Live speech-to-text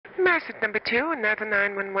Message number 2, another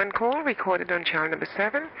 911 call recorded on channel number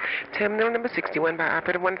 7, terminal number 61 by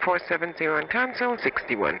operator 1470 on console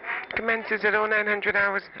 61. Commences at 0900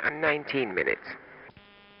 hours and 19 minutes.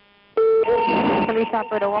 Police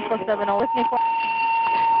operator 1470 with me for...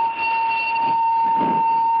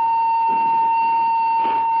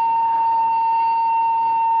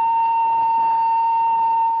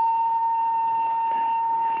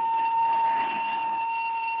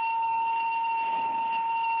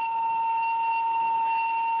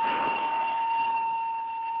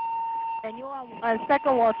 And you are on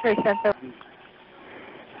Second Wall Trade Center.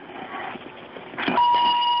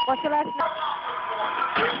 What's your last name?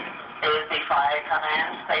 Is the fire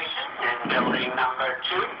command station in building number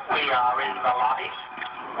 2. We are in the lobby.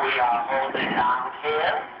 We are holding down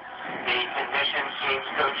here. The condition seems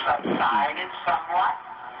to have subsided somewhat.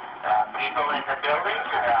 People in the building,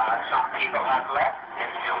 some people have left.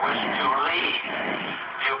 If you wish to leave,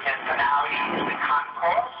 you can now use the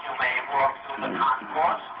concourse. You may walk through the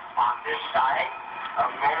concourse on this side,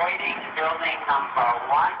 avoiding building number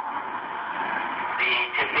 1. The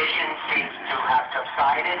condition seems to have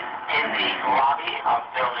subsided in the lobby of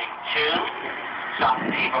building 2. Some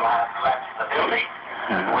people have left the building.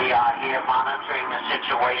 We are here monitoring the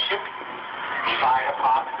situation. The fire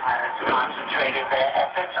department has concentrated their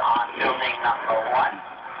efforts on building number 1.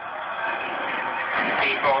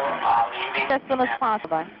 People are leaving As soon as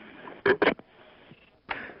possible.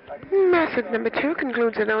 Message number 2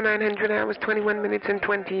 concludes at 0900 hours 21 minutes and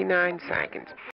 29 seconds.